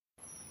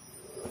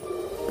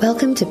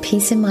Welcome to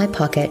Peace in My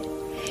Pocket,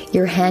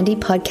 your handy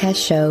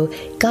podcast show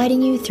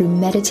guiding you through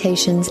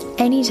meditations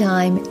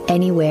anytime,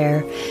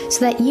 anywhere,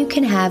 so that you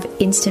can have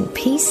instant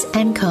peace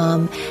and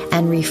calm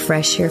and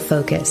refresh your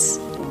focus.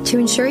 To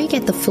ensure you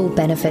get the full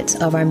benefits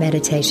of our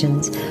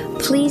meditations,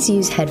 please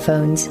use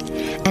headphones,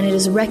 and it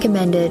is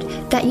recommended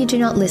that you do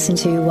not listen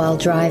to while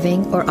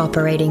driving or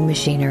operating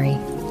machinery.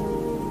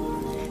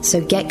 So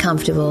get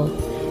comfortable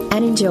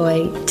and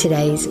enjoy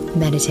today's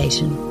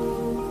meditation.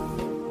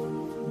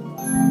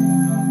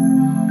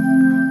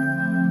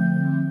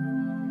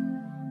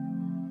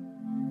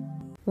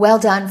 Well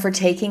done for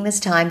taking this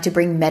time to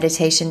bring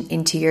meditation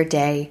into your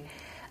day.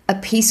 A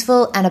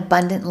peaceful and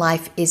abundant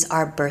life is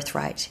our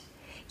birthright.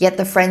 Yet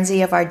the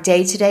frenzy of our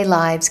day-to-day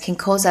lives can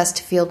cause us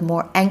to feel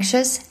more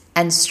anxious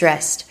and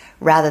stressed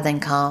rather than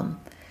calm.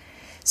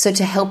 So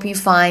to help you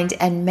find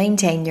and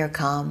maintain your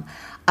calm,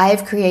 I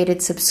have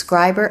created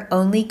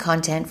subscriber-only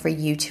content for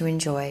you to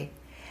enjoy.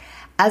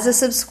 As a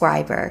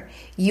subscriber,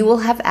 you will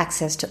have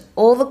access to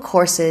all the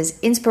courses,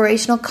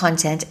 inspirational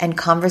content, and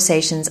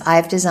conversations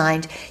I've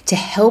designed to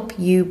help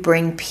you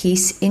bring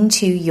peace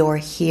into your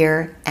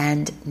here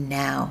and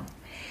now.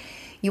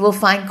 You will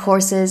find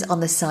courses on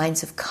the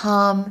science of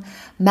calm,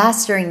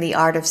 mastering the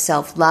art of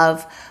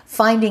self-love,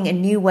 finding a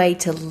new way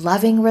to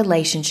loving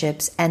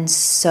relationships, and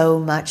so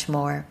much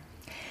more.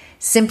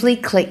 Simply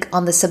click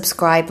on the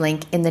subscribe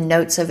link in the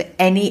notes of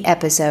any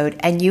episode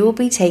and you will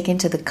be taken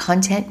to the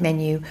content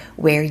menu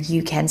where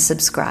you can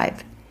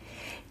subscribe.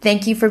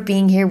 Thank you for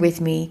being here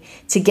with me.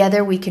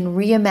 Together we can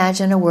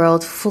reimagine a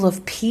world full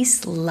of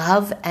peace,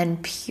 love,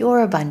 and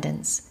pure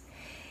abundance.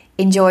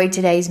 Enjoy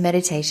today's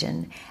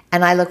meditation,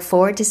 and I look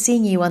forward to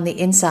seeing you on the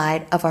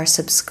inside of our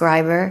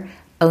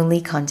subscriber-only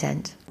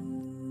content.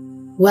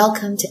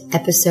 Welcome to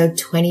episode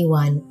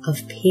 21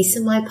 of Peace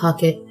in My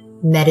Pocket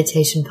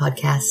Meditation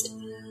Podcast.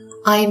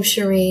 I am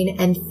Shireen,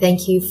 and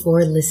thank you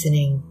for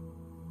listening.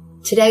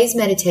 Today's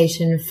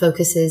meditation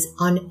focuses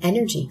on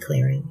energy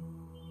clearing.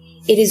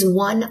 It is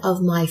one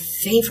of my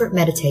favorite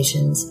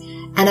meditations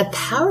and a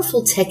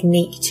powerful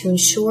technique to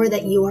ensure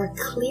that you are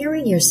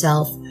clearing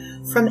yourself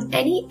from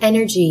any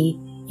energy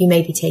you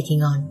may be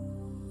taking on.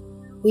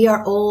 We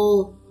are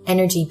all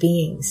energy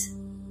beings.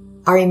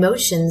 Our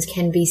emotions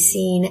can be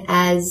seen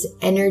as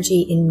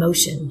energy in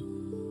motion,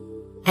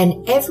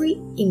 and every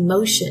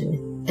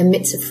emotion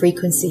emits a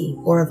frequency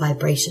or a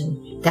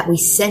vibration that we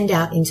send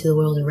out into the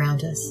world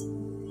around us.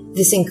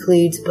 This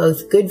includes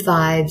both good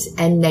vibes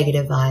and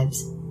negative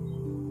vibes.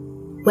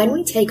 When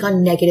we take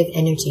on negative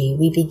energy,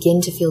 we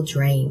begin to feel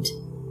drained.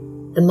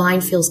 The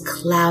mind feels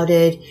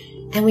clouded,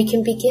 and we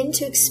can begin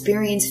to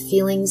experience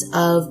feelings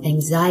of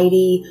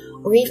anxiety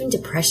or even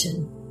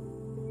depression.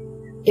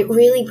 It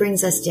really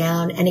brings us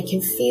down, and it can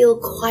feel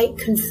quite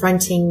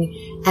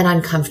confronting and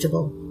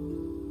uncomfortable.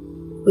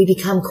 We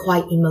become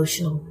quite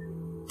emotional.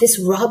 This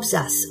robs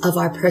us of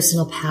our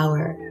personal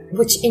power,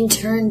 which in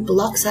turn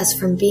blocks us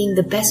from being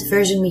the best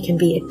version we can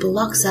be. It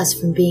blocks us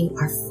from being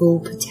our full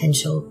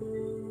potential.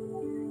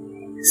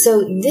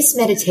 So this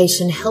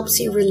meditation helps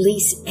you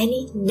release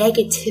any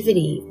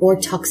negativity or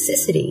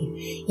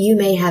toxicity you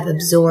may have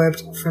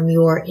absorbed from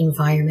your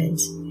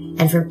environment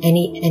and from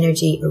any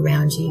energy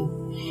around you.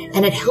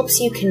 And it helps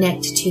you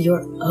connect to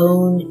your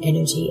own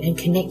energy and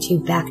connect you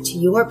back to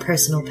your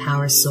personal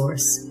power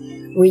source,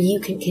 where you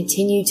can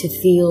continue to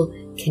feel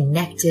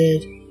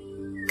connected,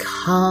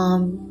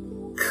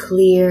 calm,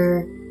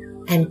 clear,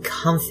 and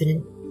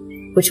confident,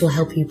 which will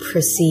help you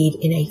proceed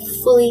in a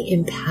fully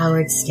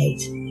empowered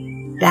state,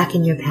 back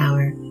in your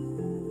power,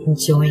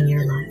 enjoying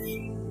your life.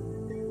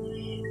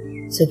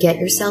 So get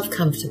yourself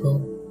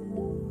comfortable,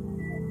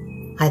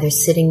 either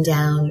sitting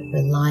down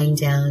or lying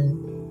down.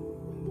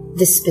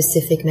 This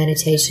specific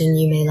meditation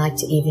you may like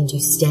to even do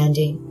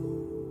standing.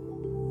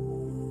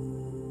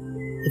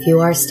 If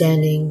you are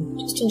standing,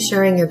 just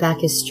ensuring your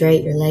back is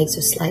straight, your legs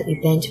are slightly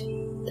bent,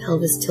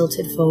 pelvis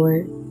tilted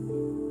forward.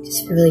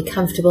 Just feel really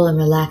comfortable and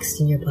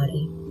relaxed in your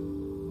body.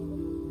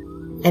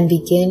 And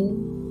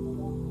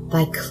begin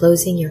by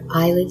closing your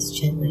eyelids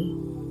gently.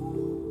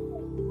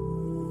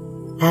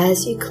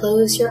 As you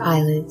close your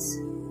eyelids,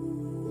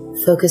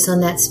 focus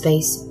on that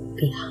space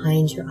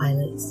behind your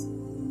eyelids,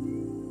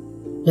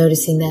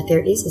 noticing that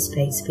there is a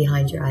space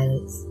behind your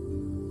eyelids.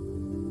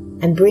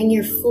 And bring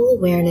your full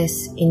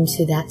awareness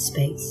into that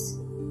space,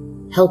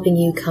 helping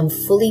you come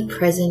fully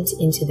present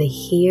into the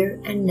here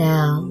and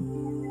now,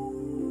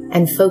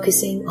 and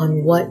focusing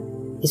on what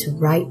is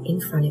right in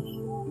front of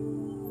you,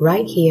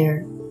 right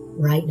here,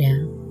 right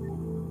now.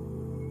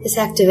 This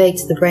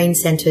activates the brain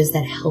centers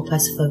that help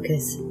us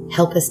focus,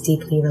 help us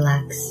deeply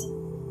relax,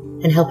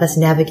 and help us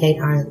navigate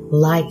our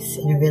life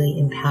in a really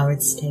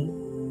empowered state.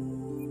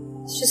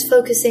 It's just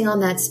focusing on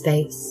that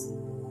space.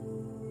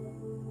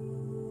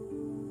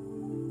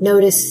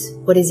 Notice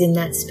what is in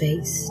that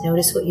space.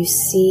 Notice what you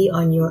see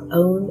on your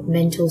own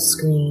mental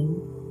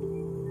screen.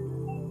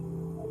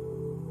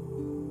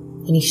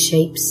 Any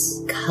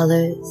shapes,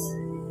 colors,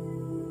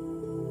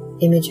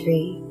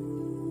 imagery.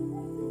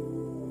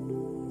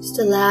 Just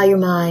allow your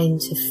mind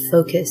to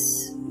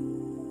focus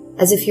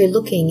as if you're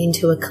looking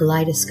into a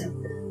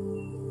kaleidoscope.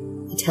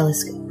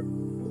 telescope.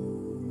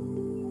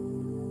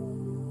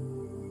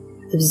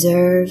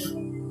 Observe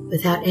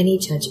without any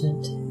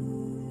judgment,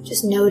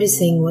 just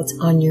noticing what's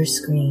on your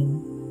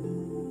screen.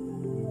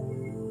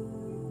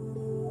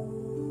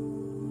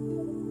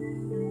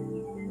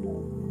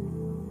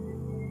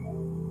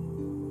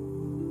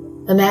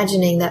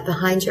 Imagining that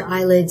behind your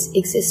eyelids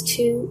exist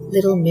two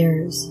little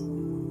mirrors,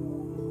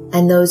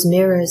 and those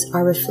mirrors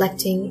are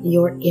reflecting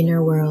your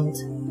inner world,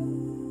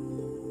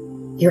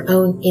 your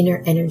own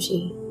inner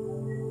energy,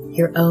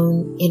 your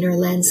own inner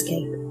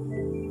landscape.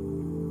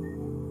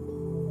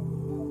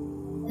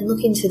 And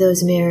look into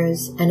those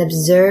mirrors and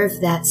observe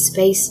that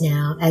space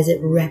now as it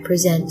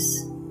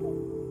represents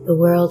the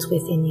world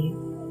within you.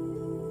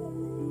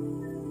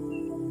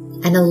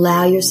 And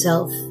allow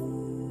yourself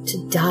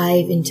to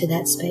dive into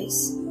that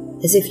space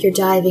as if you're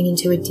diving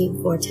into a deep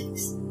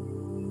vortex,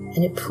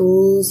 and it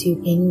pulls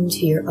you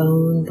into your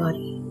own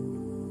body.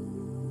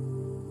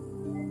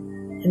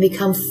 And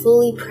become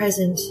fully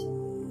present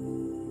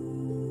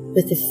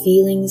with the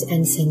feelings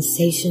and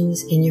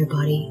sensations in your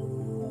body.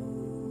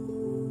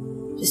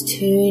 Just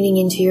tuning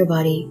into your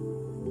body,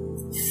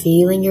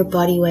 feeling your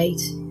body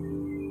weight.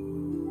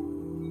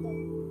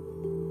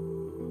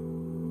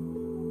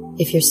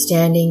 If you're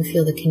standing,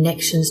 feel the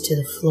connections to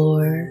the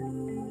floor.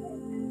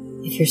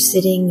 If you're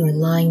sitting or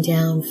lying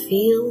down,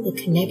 feel the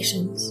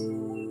connections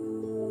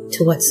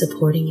to what's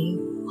supporting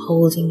you,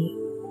 holding you.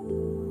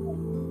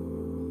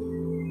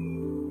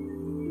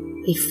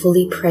 Be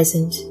fully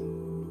present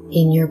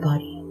in your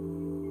body.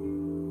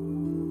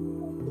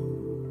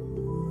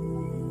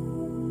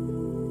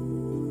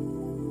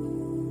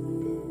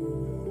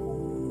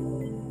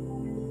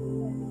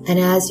 And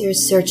as you're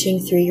searching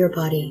through your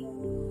body,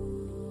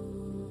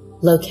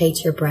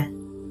 locate your breath.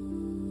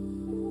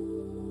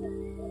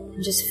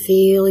 And just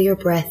feel your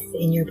breath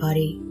in your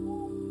body.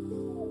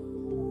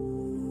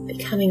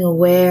 Becoming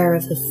aware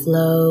of the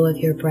flow of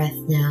your breath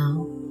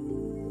now.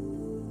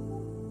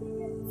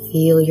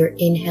 Feel your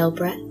inhale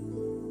breath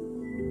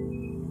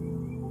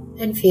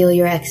and feel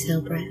your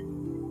exhale breath.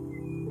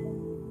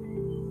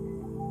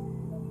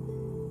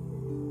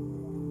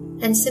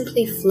 And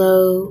simply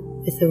flow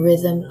with the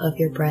rhythm of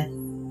your breath.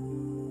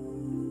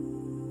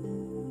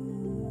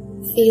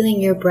 Feeling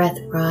your breath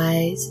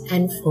rise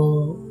and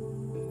fall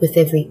with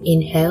every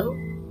inhale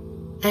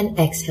and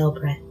exhale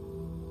breath.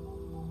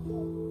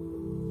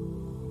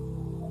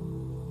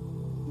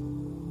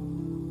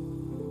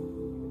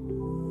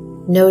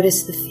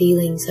 Notice the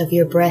feelings of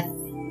your breath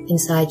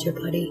inside your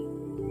body.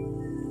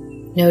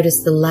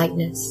 Notice the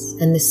lightness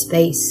and the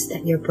space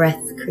that your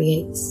breath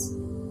creates.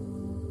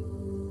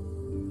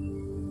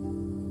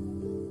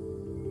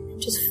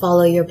 Just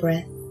follow your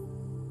breath,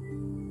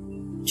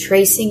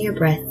 tracing your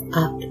breath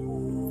up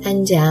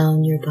and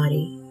down your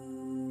body.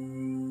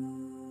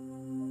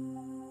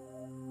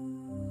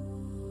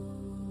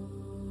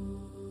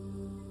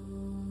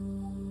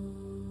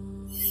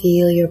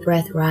 Feel your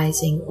breath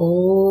rising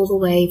all the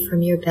way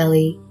from your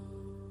belly,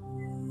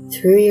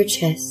 through your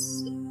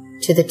chest,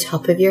 to the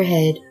top of your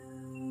head,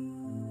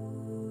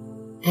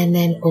 and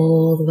then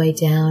all the way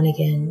down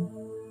again.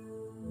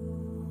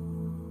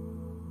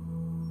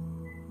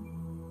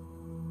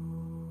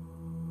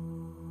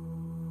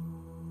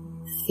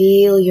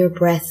 Feel your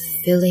breath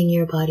filling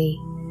your body.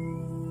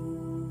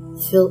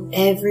 Fill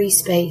every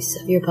space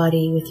of your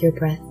body with your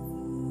breath,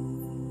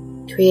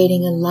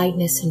 creating a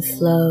lightness and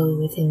flow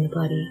within the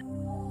body.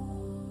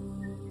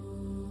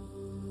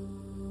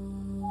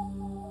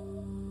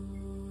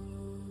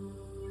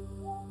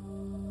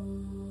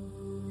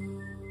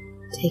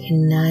 Take a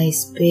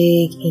nice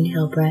big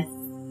inhale breath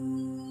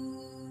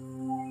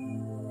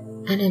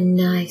and a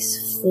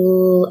nice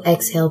full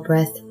exhale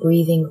breath,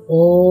 breathing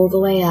all the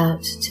way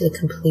out to the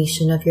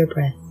completion of your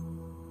breath.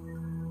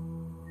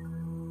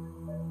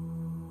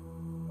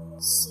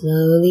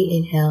 Slowly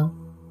inhale,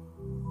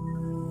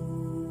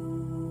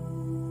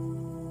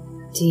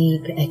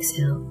 deep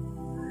exhale.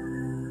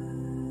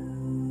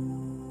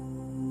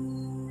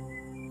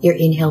 Your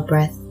inhale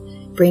breath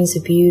brings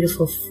a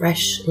beautiful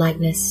fresh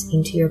lightness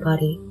into your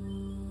body.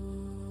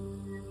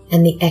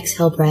 And the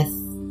exhale breath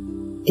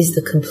is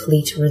the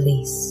complete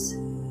release.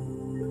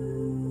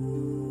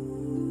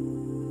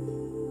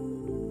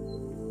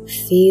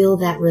 Feel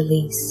that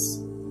release,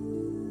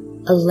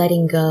 a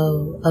letting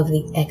go of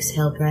the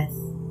exhale breath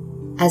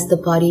as the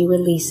body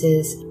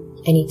releases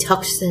any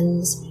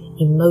toxins,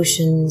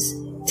 emotions,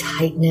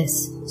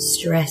 tightness,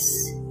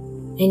 stress,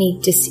 any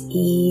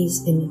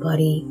dis-ease in the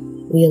body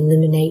we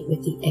eliminate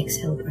with the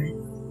exhale breath.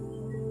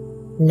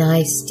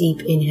 Nice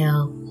deep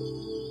inhale.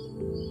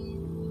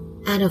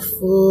 And a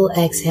full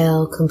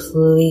exhale,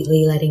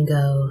 completely letting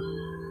go.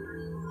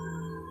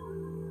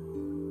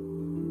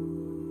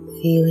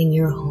 Feeling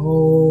your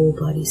whole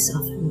body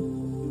soften.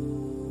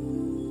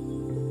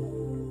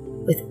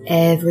 With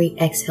every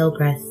exhale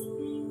breath,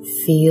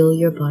 feel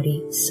your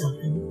body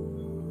soften.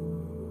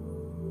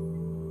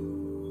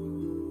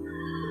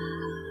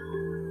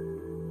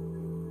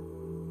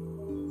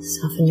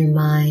 Soften your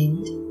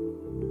mind,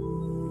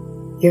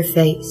 your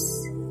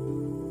face,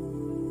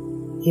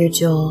 your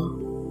jaw,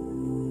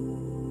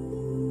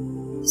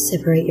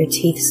 Separate your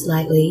teeth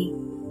slightly.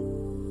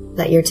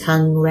 Let your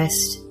tongue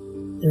rest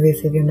the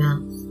roof of your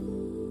mouth.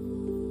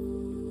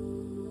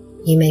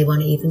 You may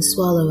want to even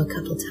swallow a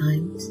couple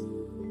times.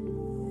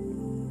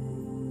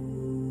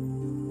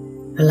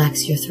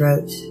 Relax your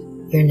throat,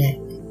 your neck.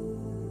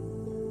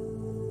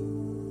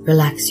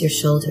 Relax your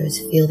shoulders,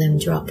 feel them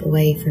drop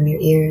away from your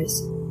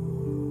ears.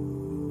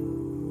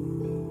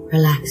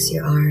 Relax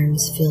your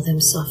arms, feel them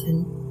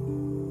soften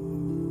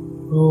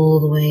all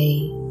the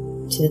way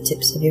to the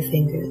tips of your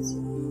fingers.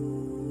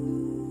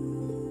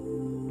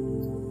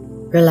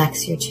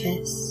 Relax your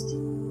chest.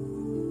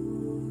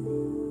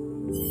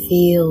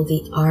 Feel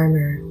the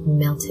armor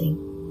melting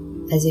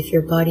as if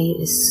your body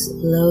is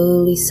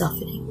slowly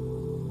softening.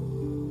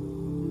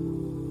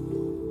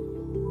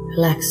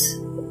 Relax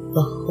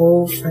the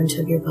whole front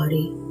of your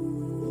body,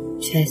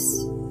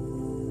 chest,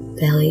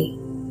 belly.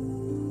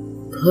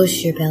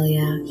 Push your belly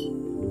out,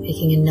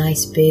 making a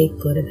nice big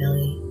Buddha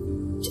belly.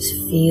 Just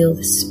feel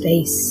the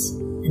space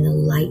and the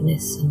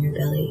lightness in your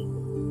belly.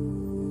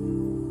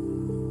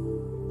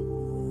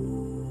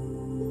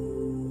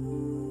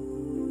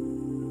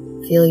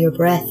 Feel your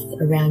breath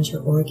around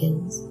your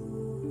organs.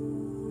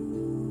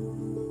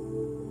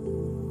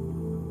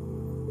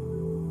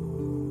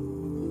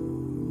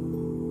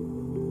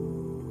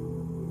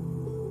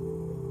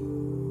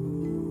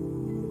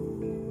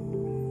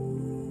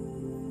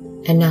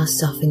 And now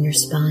soften your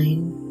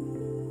spine.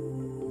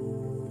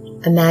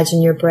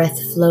 Imagine your breath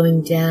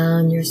flowing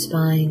down your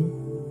spine,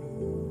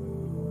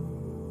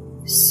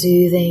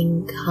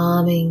 soothing,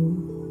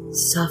 calming,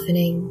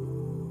 softening,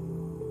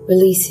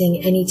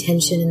 releasing any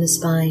tension in the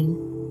spine,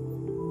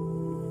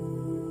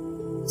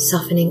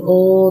 softening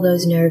all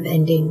those nerve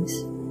endings,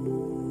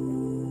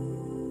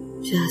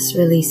 just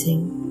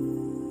releasing,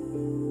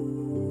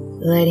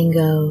 letting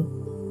go.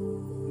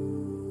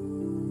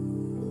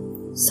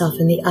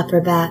 Soften the upper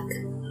back,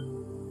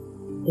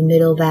 the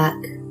middle back,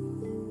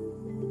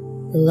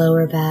 the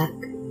lower back.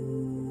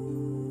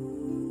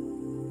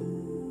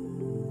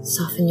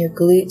 Soften your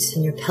glutes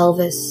and your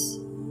pelvis,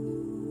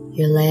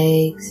 your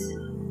legs,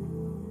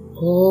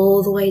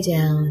 all the way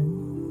down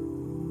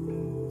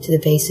to the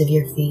base of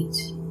your feet.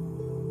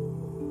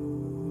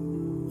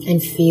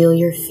 And feel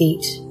your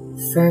feet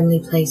firmly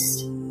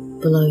placed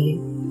below you.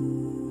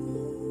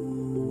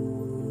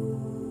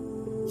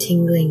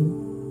 Tingling,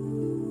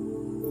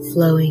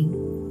 flowing.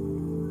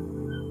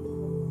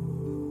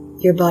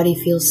 Your body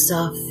feels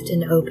soft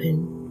and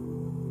open,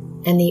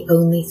 and the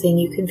only thing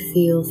you can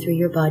feel through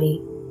your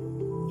body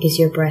is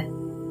your breath.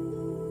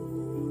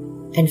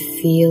 And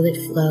feel it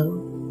flow.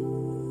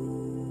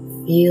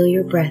 Feel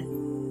your breath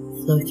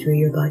flow through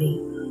your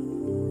body.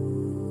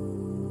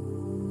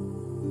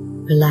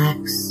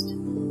 Relaxed,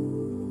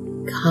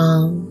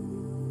 calm,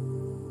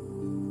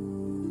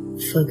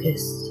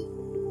 focused,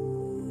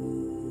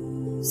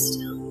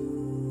 still.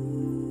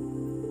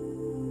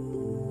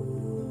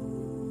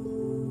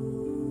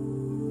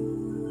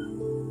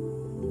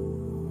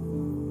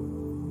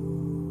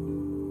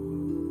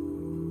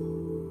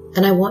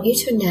 And I want you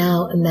to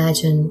now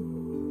imagine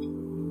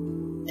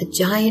a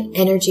giant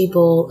energy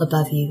ball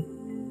above you.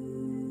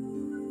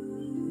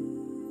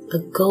 A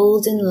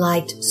golden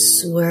light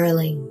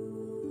swirling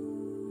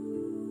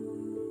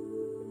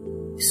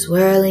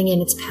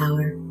in its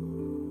power.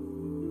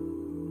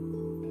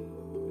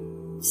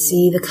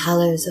 See the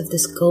colors of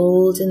this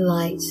golden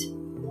light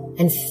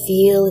and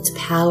feel its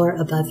power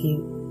above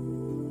you.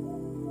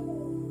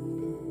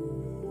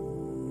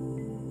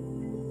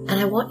 And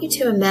I want you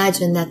to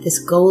imagine that this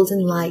golden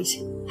light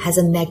has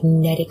a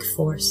magnetic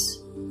force.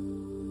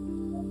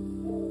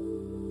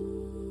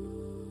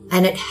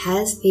 And it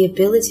has the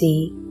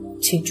ability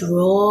to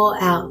draw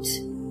out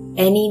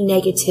any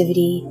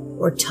negativity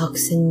or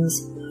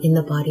toxins in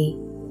the body.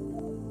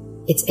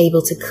 It's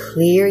able to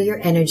clear your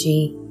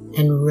energy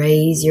and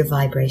raise your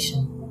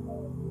vibration.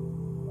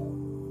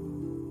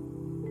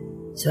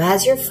 So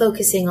as you're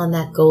focusing on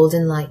that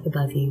golden light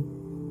above you,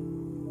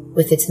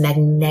 with its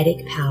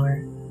magnetic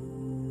power,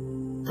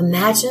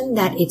 imagine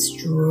that it's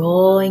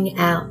drawing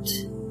out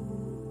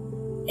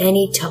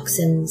any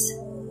toxins,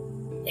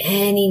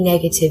 any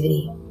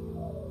negativity.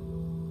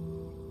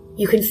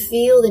 You can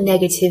feel the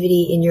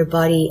negativity in your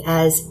body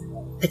as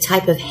a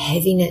type of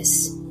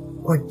heaviness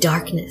or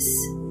darkness.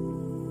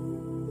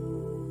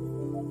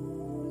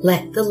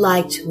 Let the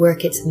light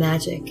work its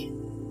magic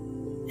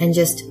and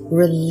just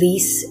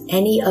release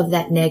any of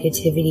that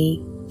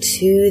negativity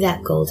to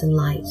that golden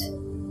light.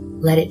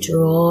 Let it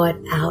draw it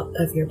out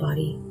of your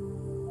body.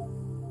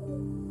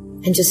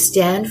 And just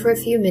stand for a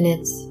few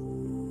minutes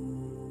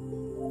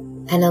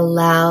and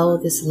allow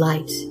this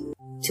light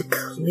to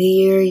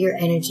clear your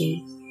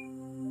energy,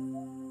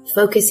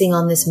 focusing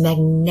on this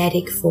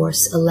magnetic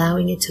force,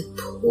 allowing it to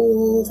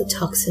pull the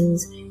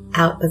toxins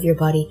out of your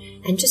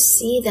body and just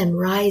see them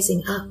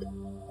rising up.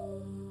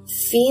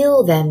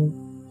 Feel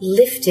them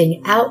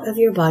lifting out of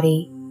your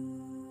body,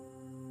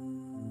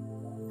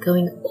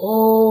 going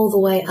all the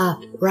way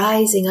up,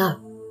 rising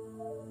up,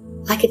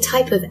 like a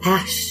type of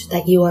ash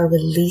that you are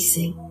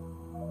releasing,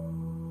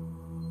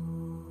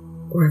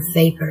 or a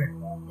vapor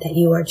that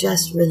you are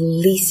just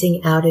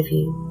releasing out of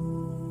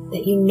you,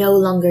 that you no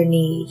longer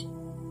need.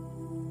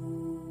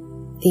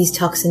 These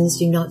toxins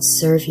do not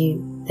serve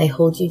you, they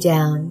hold you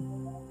down.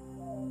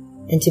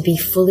 And to be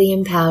fully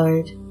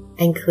empowered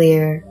and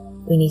clear,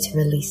 we need to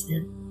release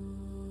them.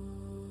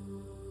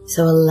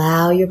 So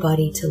allow your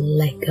body to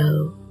let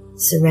go,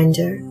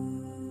 surrender,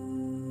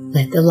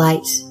 let the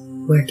light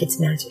work its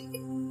magic.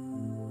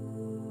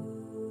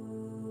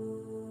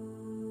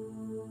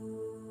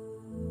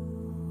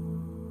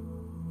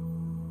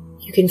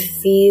 You can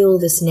feel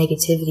this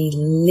negativity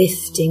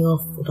lifting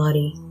off the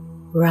body,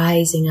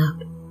 rising up.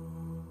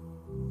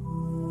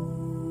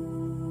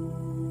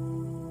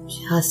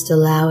 Just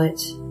allow it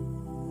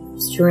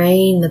to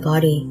drain the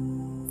body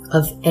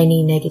of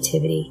any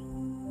negativity.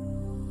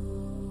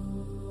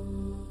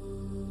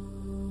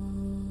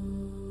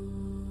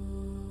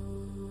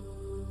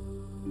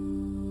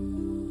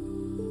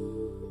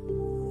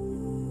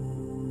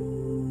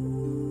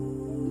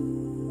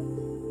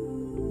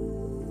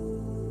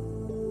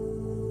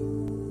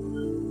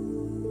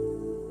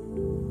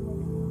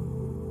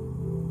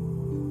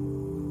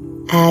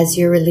 As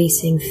you're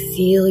releasing,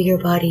 feel your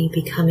body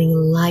becoming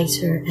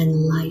lighter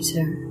and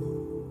lighter.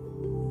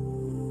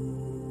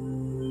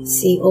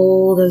 See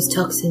all those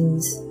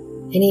toxins,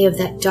 any of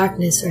that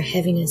darkness or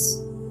heaviness.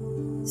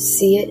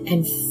 See it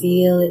and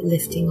feel it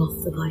lifting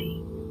off the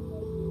body.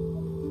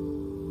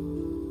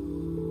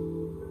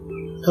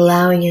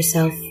 Allowing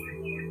yourself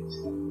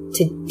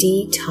to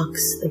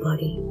detox the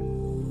body.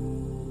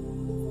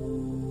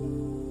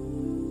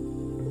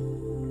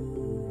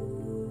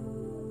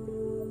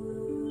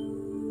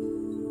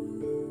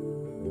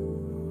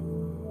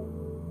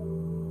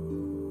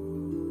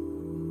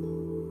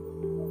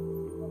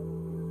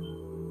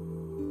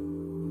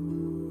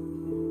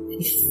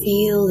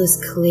 Feel this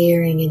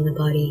clearing in the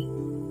body.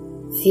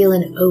 Feel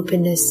an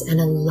openness and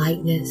a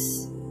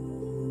lightness.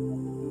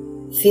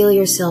 Feel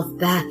yourself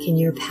back in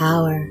your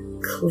power,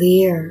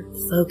 clear,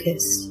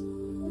 focused.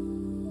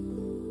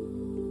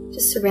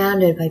 Just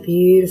surrounded by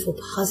beautiful,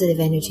 positive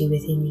energy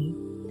within you.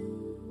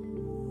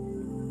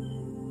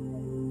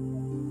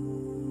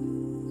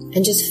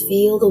 And just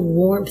feel the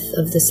warmth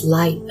of this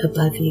light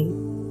above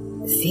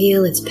you.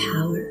 Feel its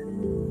power.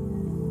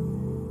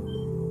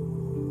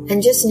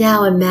 And just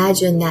now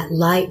imagine that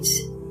light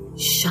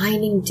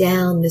shining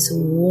down this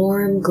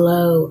warm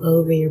glow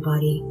over your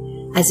body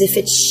as if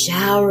it's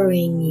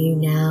showering you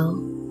now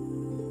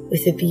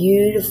with a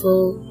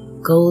beautiful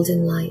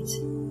golden light.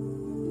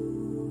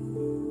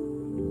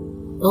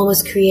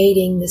 Almost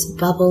creating this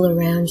bubble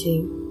around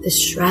you,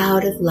 this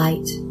shroud of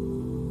light.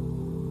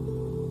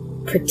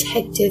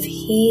 Protective,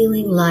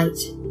 healing light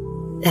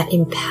that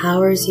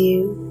empowers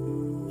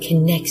you,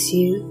 connects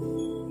you,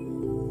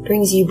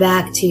 brings you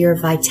back to your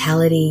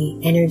vitality,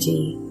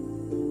 energy,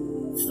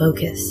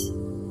 focus.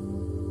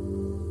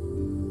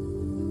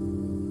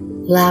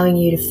 Allowing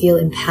you to feel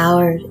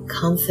empowered,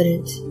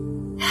 confident,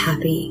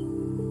 happy,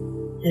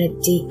 and a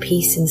deep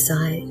peace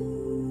inside.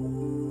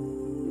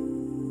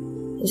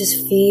 And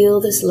just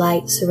feel this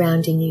light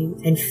surrounding you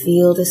and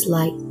feel this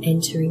light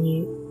entering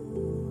you.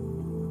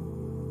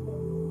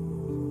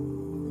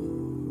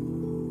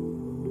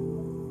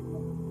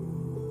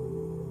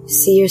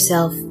 See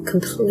yourself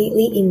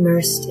completely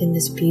immersed in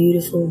this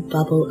beautiful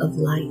bubble of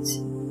light.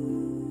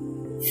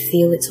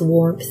 Feel its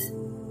warmth,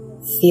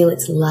 feel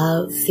its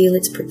love, feel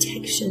its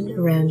protection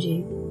around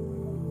you.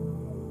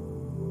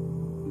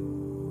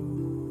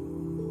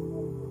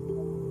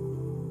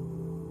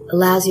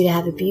 Allows you to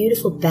have a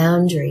beautiful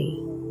boundary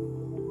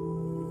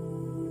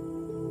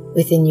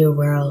within your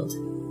world.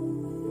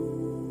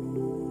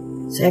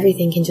 So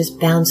everything can just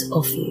bounce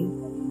off you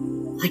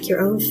like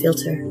your own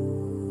filter.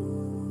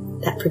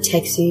 That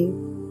protects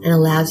you and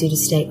allows you to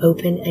stay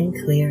open and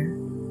clear.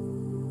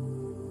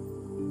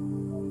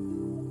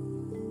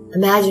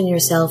 Imagine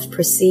yourself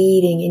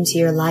proceeding into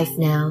your life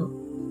now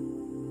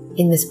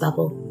in this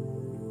bubble.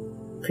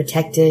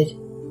 Protected,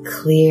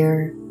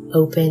 clear,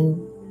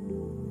 open,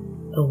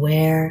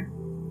 aware.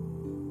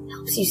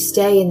 Helps you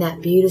stay in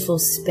that beautiful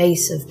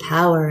space of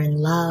power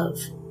and love.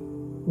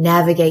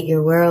 Navigate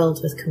your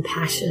world with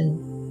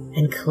compassion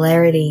and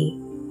clarity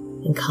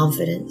and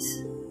confidence.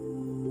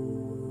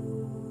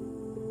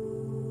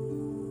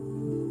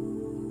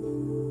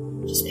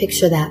 Just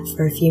picture that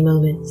for a few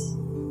moments.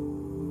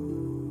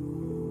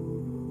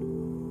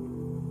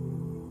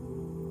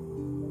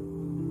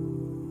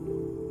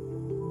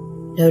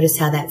 Notice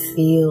how that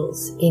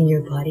feels in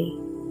your body.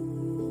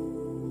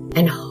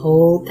 And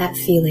hold that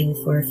feeling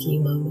for a few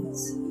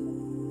moments.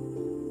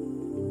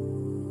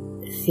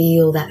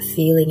 Feel that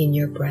feeling in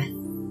your breath.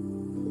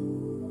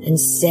 And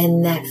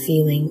send that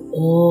feeling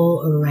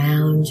all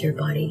around your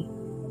body.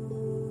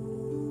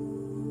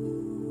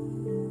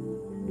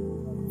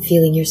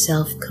 Feeling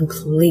yourself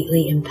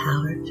completely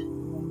empowered,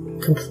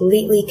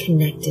 completely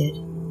connected,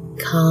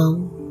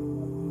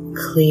 calm,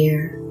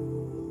 clear,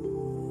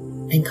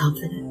 and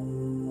confident.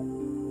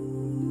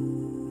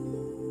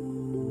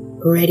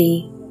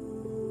 Ready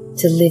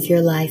to live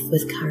your life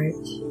with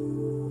courage,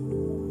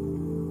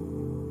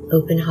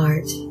 open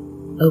heart,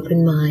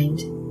 open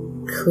mind,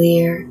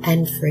 clear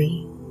and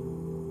free.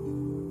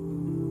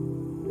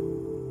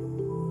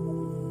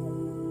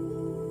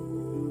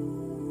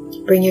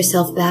 Bring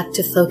yourself back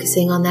to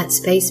focusing on that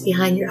space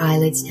behind your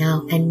eyelids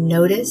now and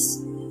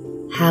notice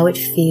how it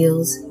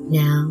feels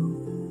now.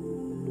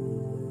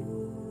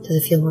 Does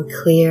it feel more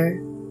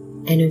clear,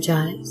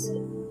 energized,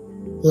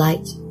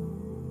 light?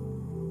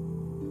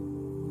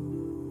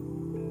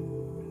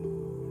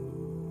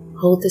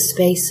 Hold the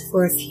space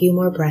for a few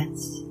more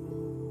breaths.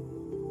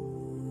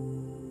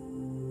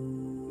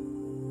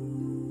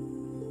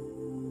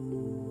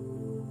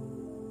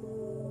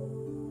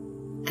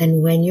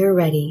 And when you're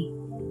ready,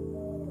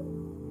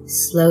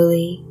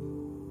 slowly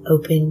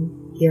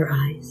open your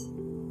eyes.